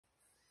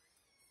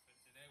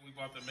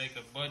we about to make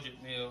a budget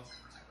meal.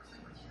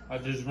 I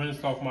just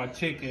rinsed off my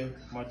chicken,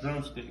 my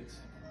drumsticks,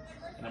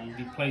 and I'm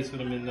gonna be placing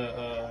them in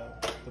the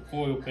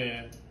foil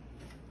pan.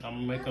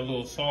 I'm gonna make a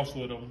little sauce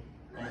with them.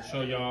 I'm gonna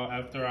show y'all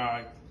after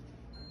I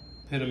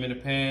put them in the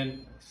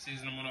pan,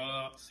 season them all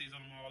up,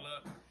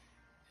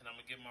 and I'm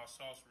gonna get my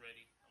sauce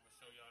ready. I'm gonna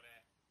show y'all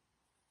that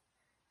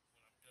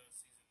when I'm done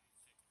seasoning the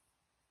chicken.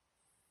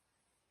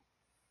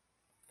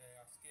 Okay,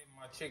 I skinned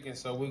my chicken,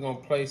 so we're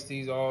gonna place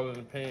these all in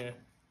the pan.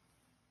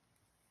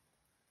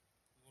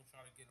 We're gonna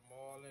try to get them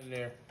all in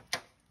there.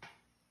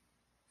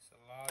 It's a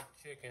lot of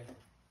chicken.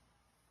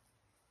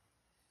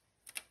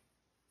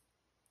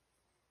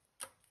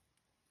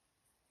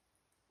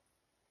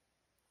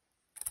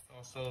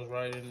 Toss those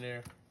right in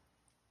there.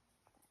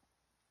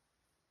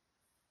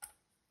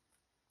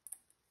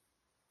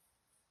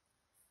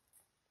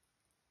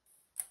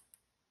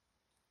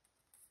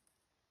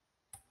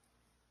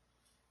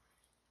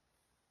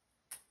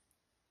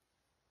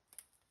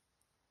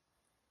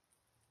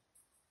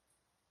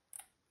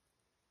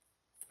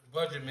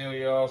 Budget meal,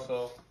 y'all,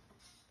 so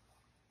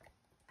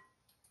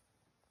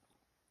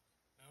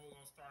now we're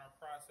gonna start our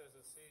process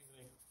of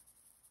seasoning.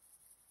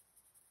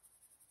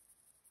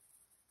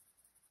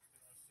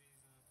 Get our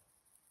seasoning,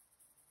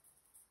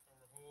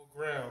 cover whole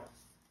ground.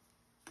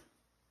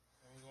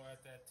 And we're gonna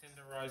add that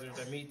tenderizer,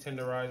 that meat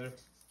tenderizer.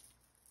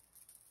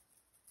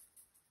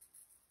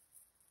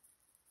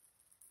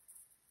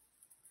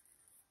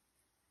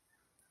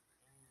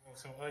 And we want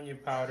some onion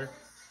powder.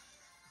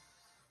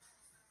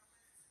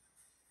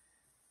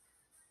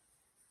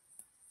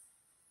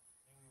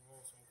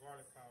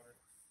 Garlic powder.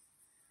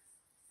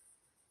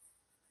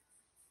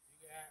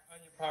 You can add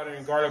onion powder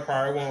and garlic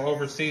powder. It won't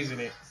over season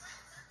it.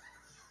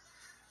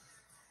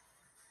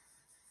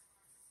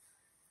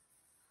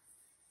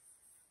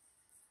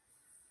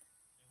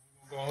 And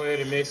we're gonna go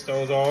ahead and mix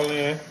those all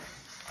in.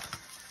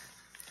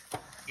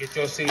 Get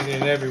your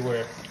seasoning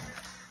everywhere.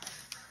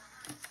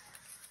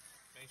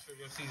 Make sure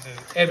your seasoning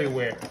is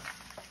everywhere.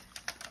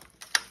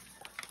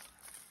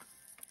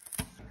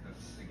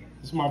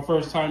 This is my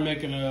first time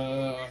making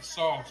a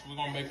sauce. We're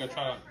gonna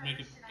try to make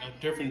a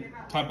different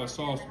type of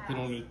sauce to put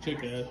on the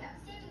chicken.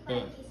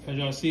 But as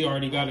y'all see, I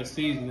already got it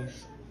seasoned.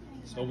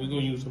 So we're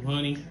gonna use some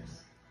honey. Use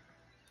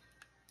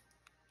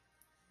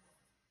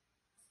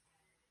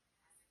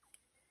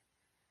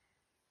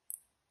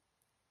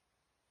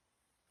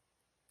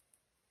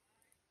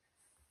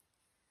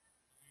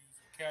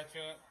some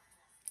ketchup.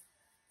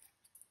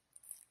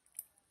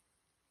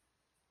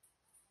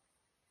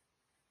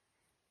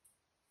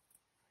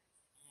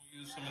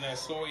 Use some of that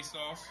soy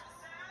sauce.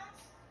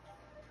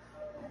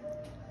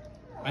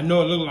 I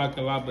know it looks like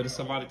a lot, but it's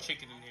a lot of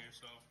chicken in here,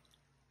 so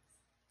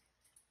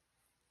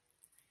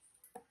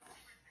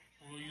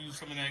we'll use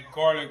some of that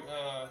garlic, paste.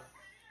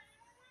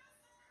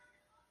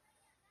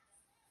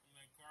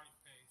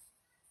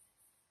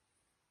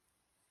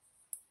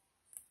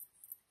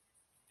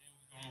 And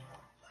then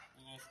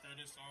we're gonna stir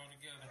this all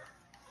together.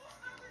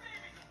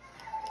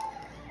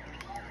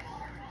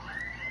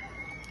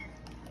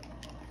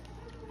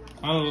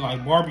 Kind of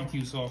like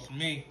barbecue sauce to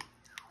me.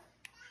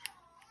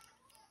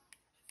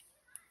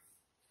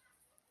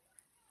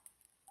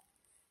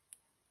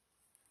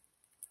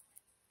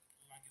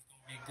 Like it's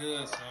gonna be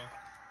good, so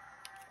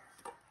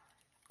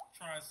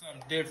trying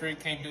something different.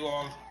 Can't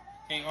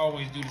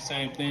always do the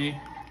same thing.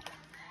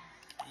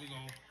 We're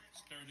gonna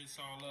stir this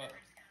all up.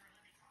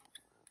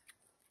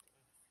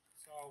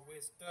 It's all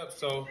whisked up,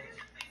 so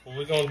what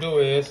we're gonna do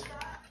is we're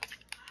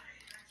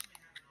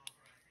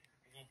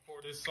gonna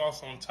pour this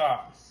sauce on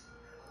top.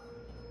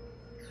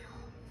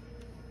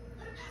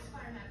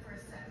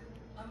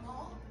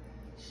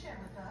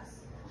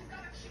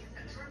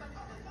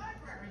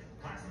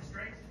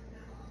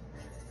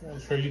 Make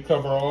sure you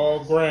cover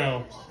all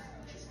ground.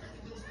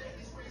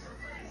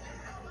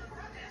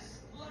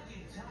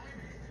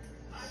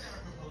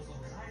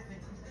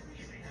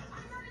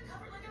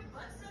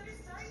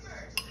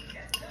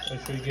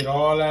 Make sure you get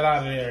all that out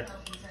of there.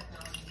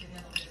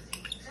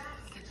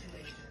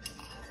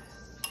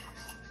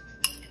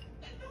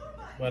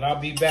 But I'll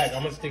be back.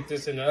 I'm gonna stick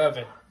this in the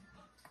oven.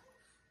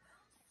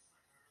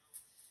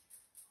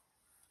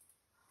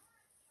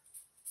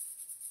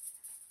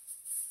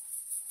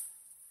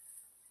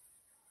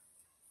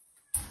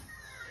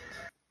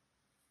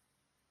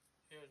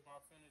 Here's my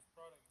finished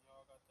product,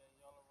 y'all. Got that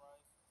yellow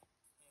rice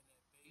and that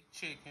baked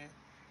chicken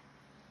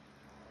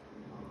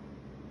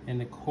and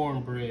the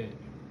cornbread.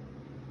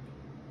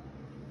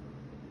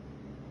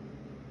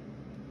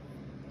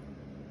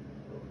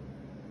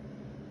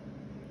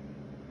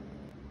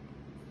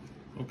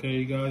 Okay,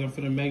 you guys, I'm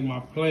finna make my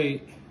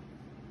plate.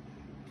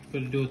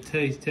 Finna do a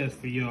taste test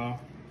for y'all.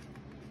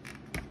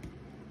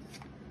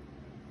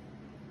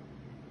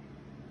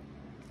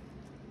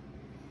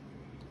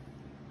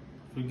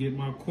 Forget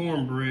my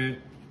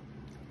cornbread.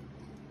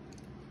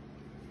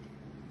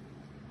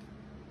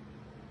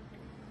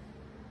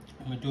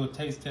 I'm gonna do a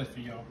taste test for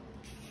y'all.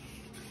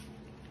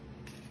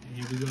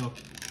 Here we go.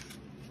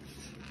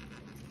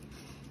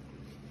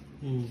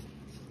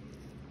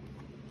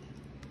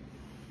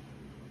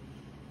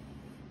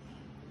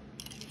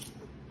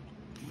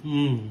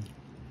 Mmm.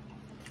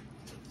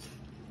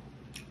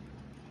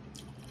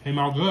 Came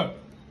out good.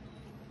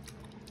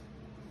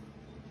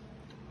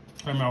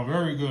 Came out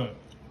very good.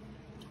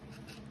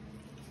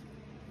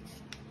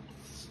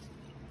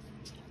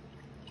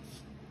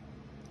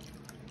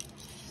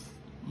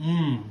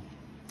 Mmm.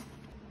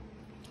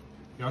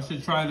 Y'all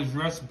should try this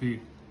recipe.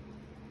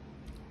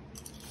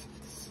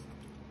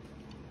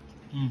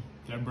 Mmm.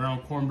 That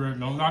brown cornbread,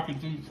 don't knock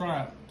it till you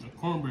try it. The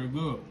cornbread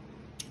good.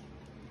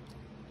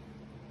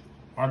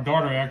 Our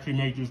daughter actually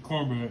made this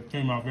cornbread. It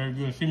came out very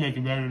good. She make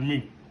it better than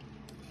me.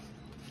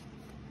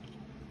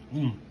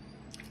 Mmm.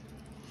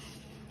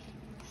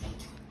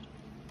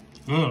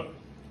 Good.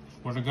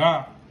 What a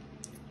God.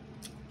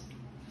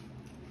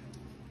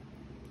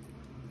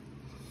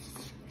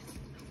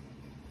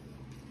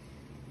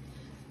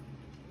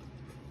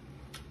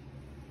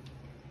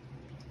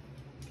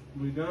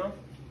 We done?